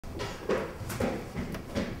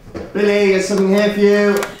Billy, there's something here for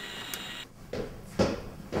you.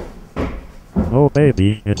 Oh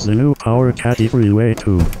baby, it's the new PowaKaddy Freeway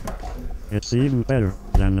II. It's even better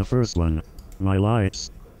than the first one. My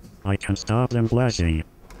lights, I can stop them flashing.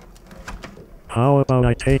 How about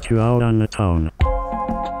I take you out on the town?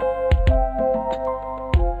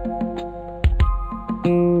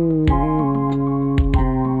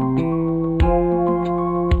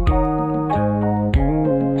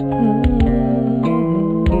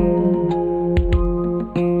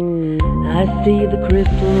 I see the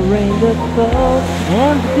crystal rain that falls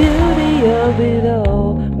and the beauty of it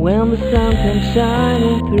all when the sun comes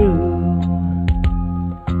shining through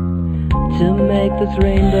to make those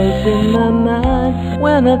rainbows in my mind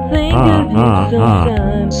when I think of you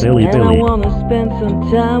sometimes. Silly and Billy. I wanna spend some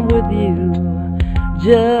time with you,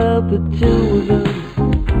 just the two of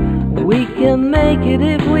us. We can make it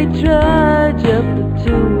if we try, just the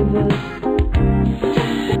two of us.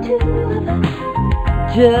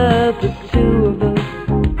 Just the two of us.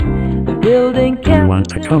 Building Do you want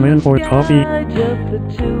to come in for coffee? Just the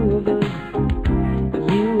two of us.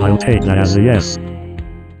 I'll take that as a yes.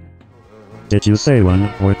 Did you say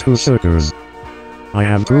 1 or 2 sugars? I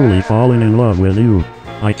have truly fallen in love with you.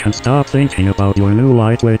 I can't stop thinking about your new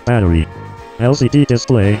lightweight battery, LCD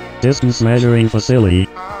display, distance measuring facility,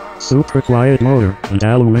 super quiet motor, and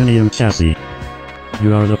aluminum chassis.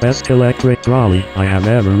 You are the best electric trolley I have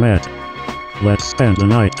ever met. Let's spend the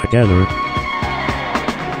night together.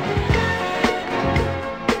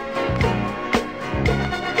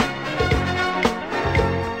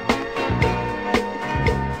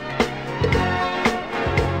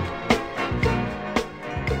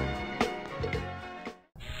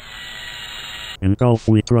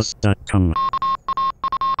 engulfwetrust.com